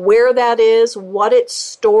about, where that is, what its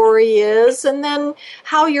story is, and then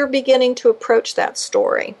how you're beginning to approach that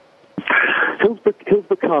story?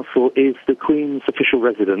 Hillsborough Castle is the Queen's official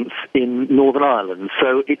residence in Northern Ireland,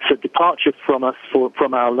 so it's a departure from us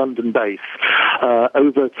from our London base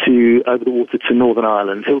over the water to Northern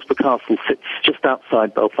Ireland. Hillsborough Castle sits just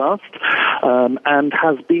outside Belfast and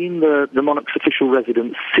has been the monarch's official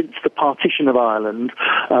residence since the partition of Ireland,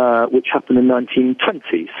 which happened in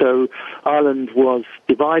 1920. So Ireland was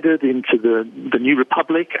divided into the new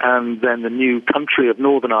republic and then the new country of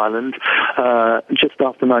Northern Ireland just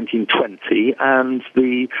after 1920. And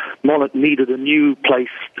the monarch needed a new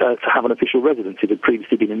place to have an official residence. It had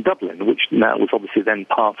previously been in Dublin, which now was obviously then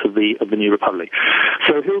part of the new republic.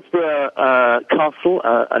 So Hillsborough Castle,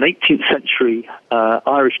 an 18th century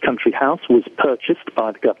Irish country house, was purchased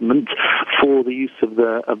by the government for the use of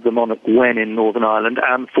the monarch when in Northern Ireland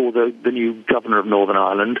and for the new governor of Northern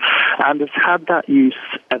Ireland, and has had that use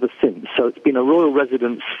ever since. So it's been a royal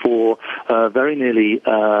residence for very nearly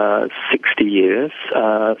 60 years.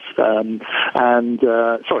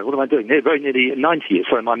 Sorry, what am I doing? Very nearly 90 years.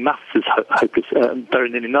 Sorry, my maths is hopeless. Very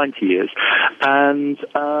nearly 90 years. And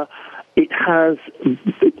it has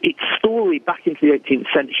its story back into the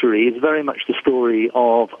 18th century is very much the story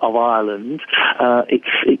of Ireland. Its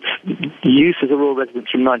use as a royal residence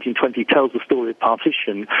from 1920 tells the story of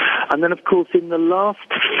partition. And then, of course, in the last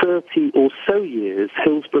 30 or so years,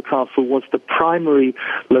 Hillsborough Castle was the primary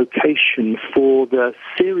location for the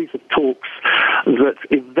series of talks that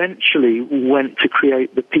eventually went to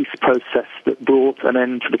create the peace process that brought an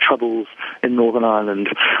end to the Troubles in Northern Ireland.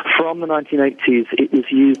 From the 1980s, it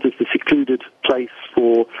was used as the secluded place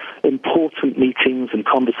for important meetings and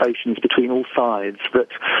conversations between all sides that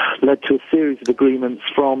led to a series of agreements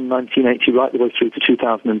from 1980 right the way through to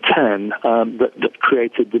 2010 that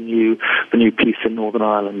created the new peace in Northern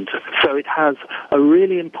Ireland. So it has a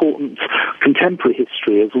really important contemporary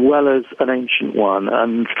history as well as an ancient one,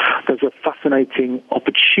 and there's a fascinating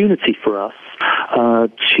opportunity for us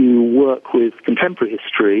to work with contemporary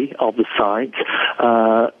history of the site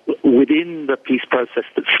within the peace process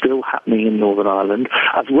that's still happening in Northern Ireland,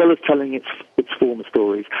 as well as telling its former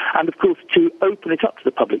stories. And, of course, to open it up to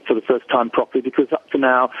the public for the first time properly, because up to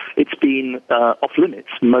now it's been off limits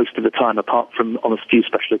most of the time, apart from on a few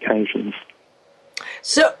special occasions.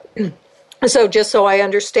 So just so I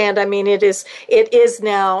understand, I mean, it is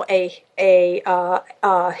now a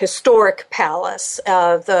historic palace.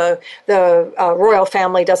 The royal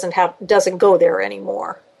family doesn't go there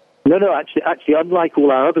anymore. No, actually, unlike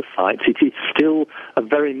all our other sites, it is still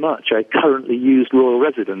very much a currently used royal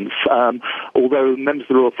residence, although members of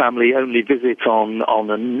the royal family only visit on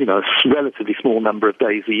a relatively small number of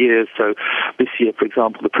days a year. So this year, for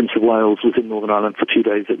example, the Prince of Wales was in Northern Ireland for 2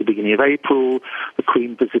 days at the beginning of April. The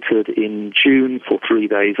Queen visited in June for 3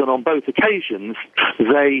 days, and on both occasions,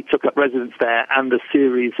 they took up residence there, and a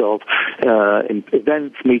series of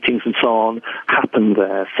events, meetings, and so on happened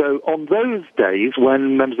there. So on those days,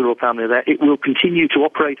 when members of the royal family are there, it will continue to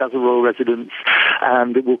operate as a royal residence,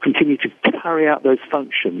 and it will continue to carry out those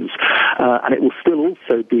functions, and it will still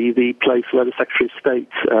also be the place where the Secretary of State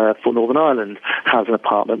for Northern Ireland has an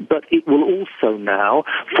apartment. But it will also now,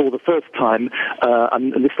 for the first time,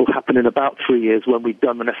 and this will happen in about 3 years when we've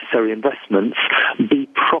done the necessary investments, be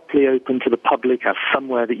properly open to the public as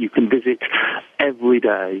somewhere that you can visit every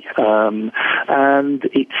day. And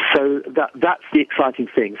that's the exciting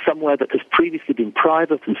thing. Somewhere that has previously been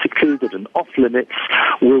private and secluded and off limits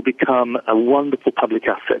will become a wonderful public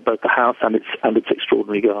asset, both the house and its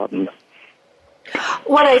extraordinary garden.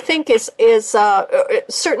 What I think is it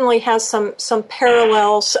certainly has some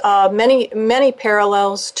parallels, many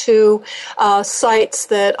parallels to sites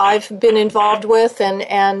that I've been involved with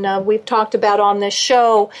and we've talked about on this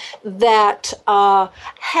show that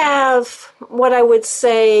have what I would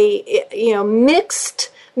say,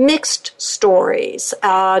 mixed stories,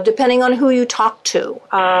 depending on who you talk to.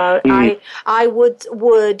 I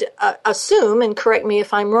would assume, and correct me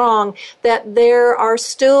if I'm wrong, that there are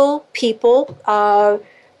still people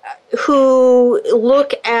who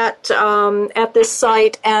look at this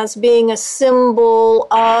site as being a symbol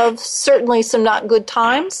of certainly some not good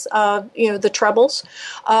times, the Troubles.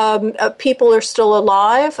 People are still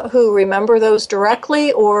alive who remember those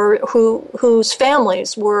directly, or whose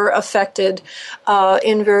families were affected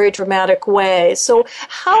in very dramatic ways. So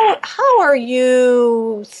how are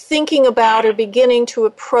you thinking about or beginning to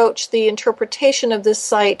approach the interpretation of this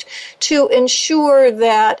site to ensure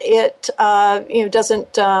that it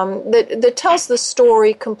doesn't that tells the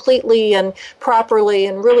story completely and properly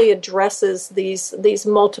and really addresses these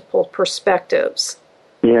multiple perspectives?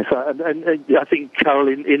 Yes, and I think, Carol,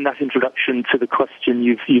 in that introduction to the question,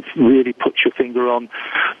 you've really put your finger on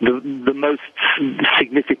the most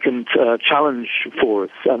significant challenge for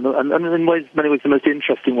us, and in many ways the most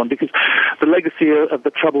interesting one, because the legacy of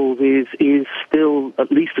the Troubles is still,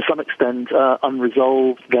 at least to some extent,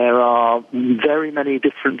 unresolved. There are very many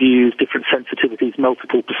different views, different sensitivities,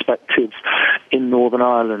 multiple perspectives in Northern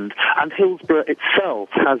Ireland, and Hillsborough itself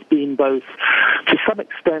has been both, to some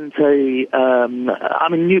extent,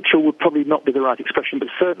 neutral would probably not be the right expression, but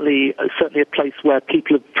certainly a place where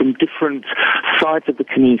people from different sides of the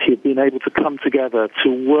community have been able to come together to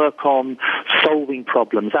work on solving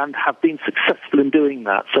problems and have been successful in doing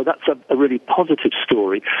that. So that's a really positive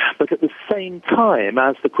story. But at the same time,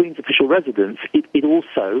 as the Queen's official residence, it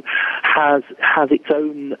also has its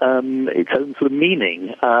own sort of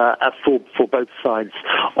meaning for both sides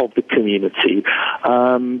of the community.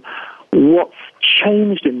 What's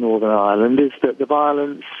changed in Northern Ireland is that the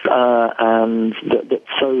violence and that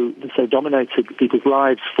so dominated people's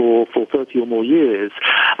lives for 30 or more years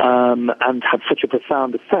and had such a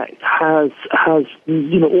profound effect has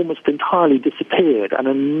almost entirely disappeared, and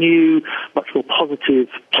a new, much more positive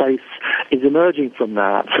place is emerging from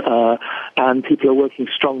that, and people are working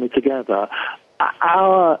strongly together.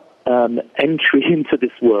 Our entry into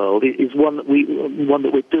this world is one that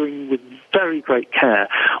we're doing with very great care.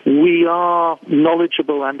 We are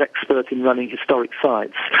knowledgeable and expert in running historic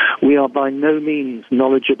sites. We are by no means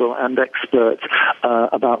knowledgeable and expert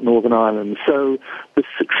about Northern Ireland. So the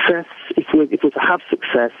success, if we're to have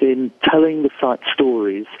success in telling the site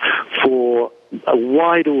stories for a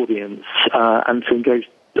wide audience and to engage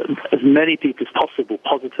as many people as possible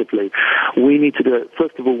positively, we need to do it,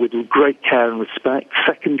 first of all, with great care and respect.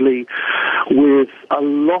 Secondly, with a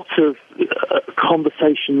lot of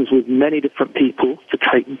conversations with many different people to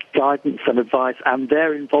take guidance and advice and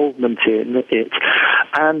their involvement in it,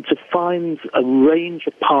 and to find a range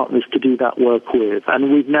of partners to do that work with.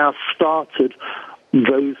 And we've now started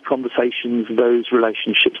those conversations, those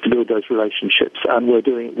relationships, to build those relationships, and we're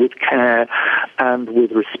doing it with care and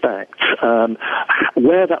with respect.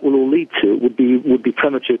 Where that will all lead to would be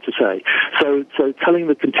premature to say. So telling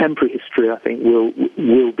the contemporary history, I think,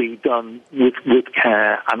 will be done with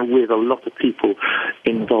care and with a lot of people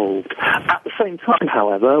involved. At the same time,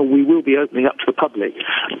 however, we will be opening up to the public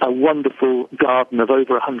a wonderful garden of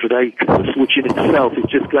over 100 acres, which in itself is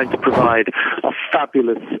just going to provide a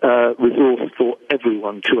fabulous resource for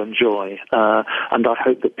everyone to enjoy. And I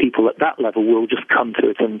hope that people at that level will just come to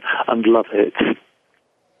it and love it.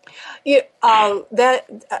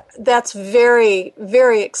 That's very,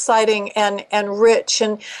 very exciting and rich,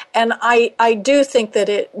 and I do think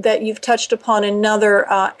that you've touched upon another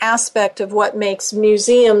aspect of what makes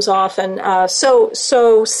museums often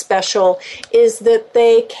so special, is that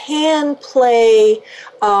they can play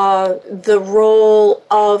the role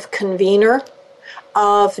of convener,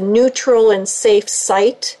 of neutral and safe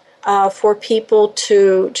site. For people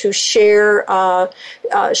to share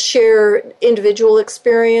individual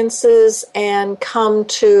experiences and come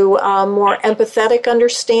to a more empathetic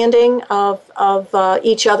understanding of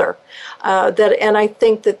each other. And I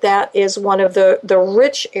think that is one of the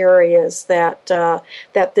rich areas that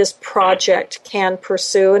this project can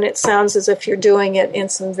pursue. And it sounds as if you're doing it in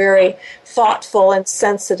some very thoughtful and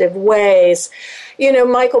sensitive ways.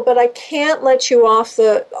 Michael, but I can't let you off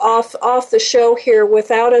the show here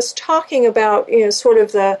without us talking about sort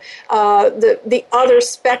of the other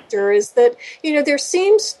specter. Is that there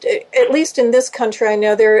seems, at least in this country, I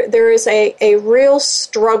know there is a real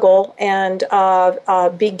struggle and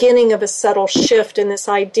beginning of a subtle shift in this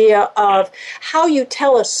idea of how you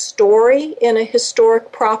tell a story in a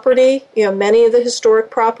historic property. Many of the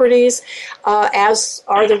historic properties, as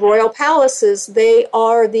are the royal palaces, they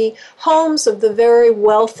are the homes of the very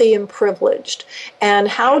wealthy and privileged. And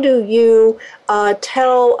how do you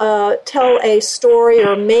tell a story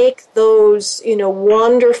or make those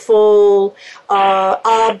wonderful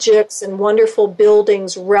objects and wonderful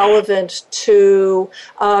buildings relevant to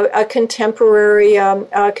a contemporary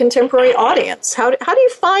audience? How do you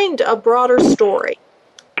find a broader story?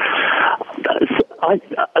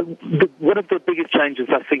 One of the biggest changes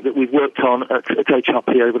I think that we've worked on at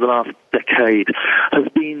HRP over the last decade has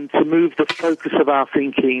been to move the focus of our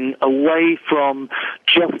thinking away from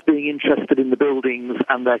just being interested in the buildings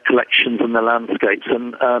and their collections and their landscapes,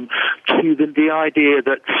 and to the idea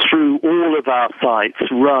that through all of our sites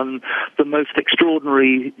run the most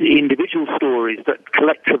extraordinary individual stories that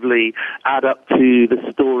collectively add up to the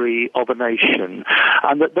story of a nation,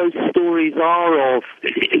 and that those stories are of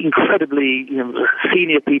incredibly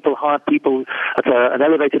senior people, high people at an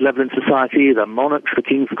elevated level in society, the monarchs, the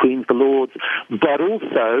kings, the queens, the lords, but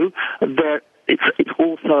also that it's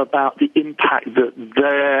also about the impact that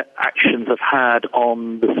their actions have had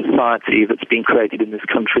on the society that's been created in this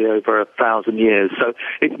country over 1,000 years. So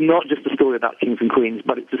it's not just a story about kings and queens,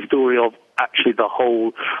 but it's a story of actually the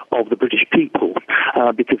whole of the British people,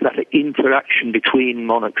 because that interaction between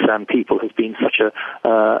monarchs and people has been such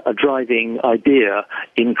a driving idea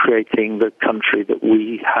in creating the country that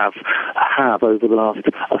we have over the last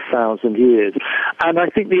 1,000 years. And I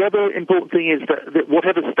think the other important thing is that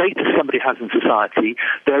whatever status somebody has in society,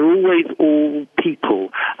 they're always all people,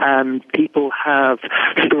 and people have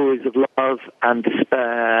stories of love and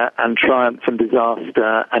despair and triumph and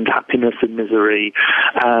disaster and happiness and misery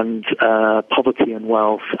and poverty and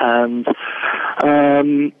wealth, and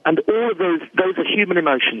all of those are human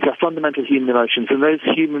emotions, they're fundamental human emotions, and those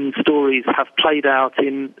human stories have played out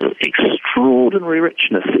in extraordinary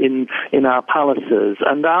richness in our palaces,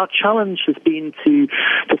 and our challenge has been to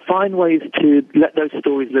find ways to let those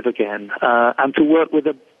stories live again, and to work with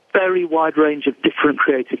a very wide range of different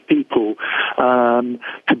creative people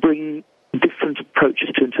to bring different approaches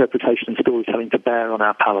to interpretation and storytelling to bear on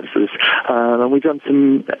our palaces, and we've done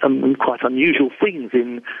some quite unusual things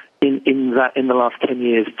in the last 10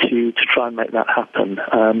 years to try and make that happen,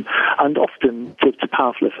 and often to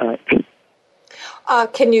powerful effect.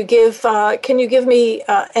 Can you give me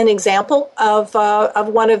an example of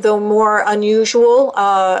one of the more unusual,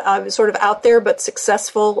 sort of out there but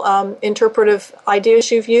successful interpretive ideas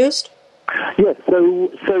you've used? Yes, so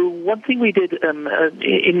one thing we did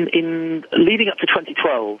in leading up to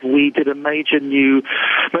 2012, we did a major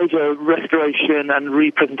restoration and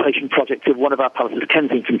representation project of one of our palaces,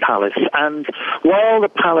 Kensington Palace. And while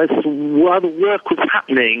the work was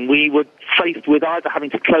happening, we were faced with either having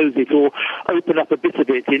to close it or open up a bit of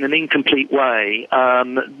it in an incomplete way.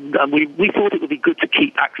 And we thought it would be good to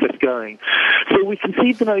keep access going. So we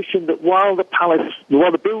conceived the notion that while the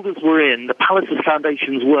builders were in, the palace's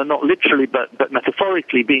foundations were not literally literally but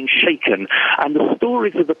metaphorically being shaken, and the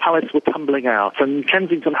stories of the palace were tumbling out. And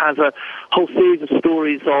Kensington has a whole series of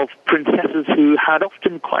stories of princesses who had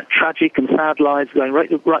often quite tragic and sad lives, going right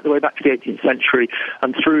the way back to the 18th century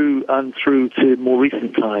and through to more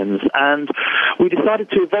recent times. And we decided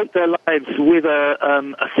to evoke their lives with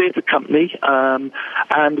a theatre company,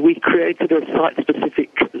 and we created a site-specific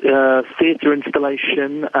theatre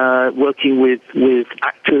installation, working with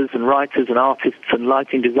actors and writers and artists and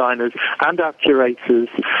lighting designers and our curators,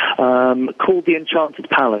 called The Enchanted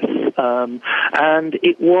Palace. And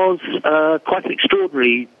it was quite an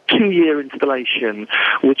extraordinary 2-year installation,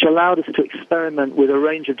 which allowed us to experiment with a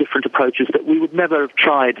range of different approaches that we would never have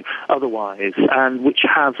tried otherwise, and which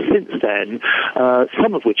have since then,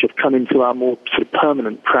 some of which have come into our more sort of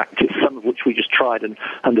permanent practice, some of which we just tried and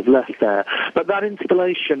have left there. But that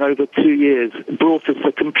installation over 2 years brought us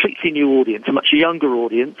a completely new audience, a much younger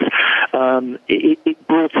audience. It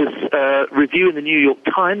brought us a review in the New York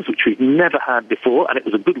Times, which we've never had before, and it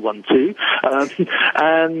was a good one too.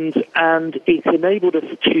 And it enabled us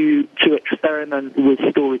to experiment with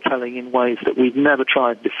storytelling in ways that we've never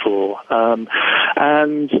tried before, and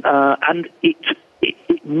it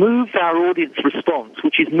moved our audience response,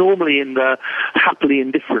 which is normally in the happily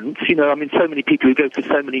indifferent. So many people who go to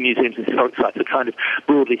so many museums and historic sites are kind of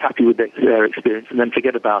broadly happy with their experience and then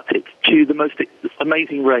forget about it, to the most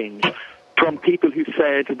amazing range. From people who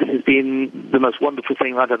said, this has been the most wonderful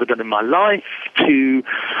thing I've ever done in my life, to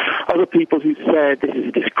other people who said, this is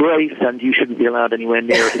a disgrace and you shouldn't be allowed anywhere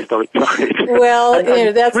near a historic site. Well,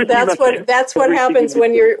 that's what happens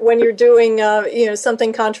when you're doing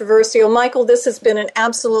something controversial. Michael, this has been an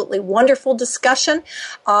absolutely wonderful discussion.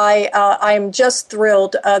 I am just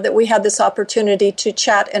thrilled that we had this opportunity to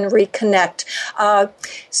chat and reconnect.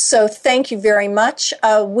 So thank you very much.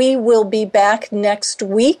 We will be back next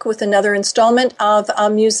week with another installment of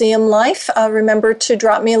Museum Life. Remember to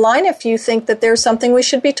drop me a line if you think that there's something we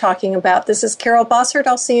should be talking about. This is Carol Bossert.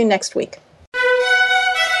 I'll see you next week.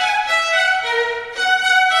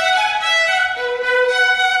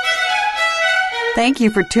 Thank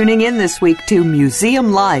you for tuning in this week to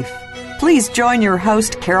Museum Life. Please join your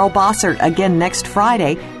host, Carol Bossert, again next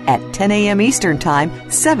Friday at 10 a.m. Eastern Time,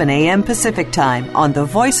 7 a.m. Pacific Time on the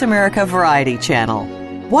Voice America Variety Channel.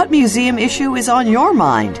 What museum issue is on your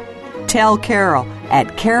mind? Tell Carol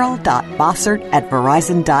at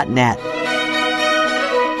carol.bossert@verizon.net.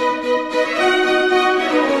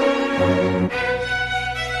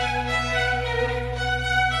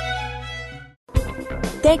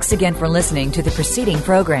 Thanks again for listening to the preceding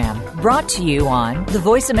program, brought to you on the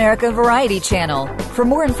Voice America Variety Channel. For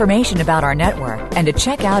more information about our network and to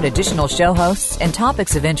check out additional show hosts and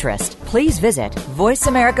topics of interest, please visit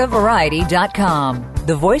voiceamericavariety.com.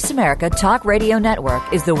 The Voice America Talk Radio Network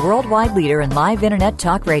is the worldwide leader in live Internet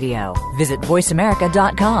talk radio. Visit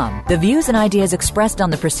voiceamerica.com. The views and ideas expressed on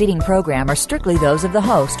the preceding program are strictly those of the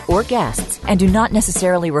host or guests and do not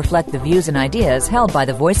necessarily reflect the views and ideas held by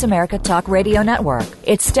the Voice America Talk Radio Network,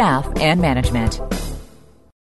 its staff, and management.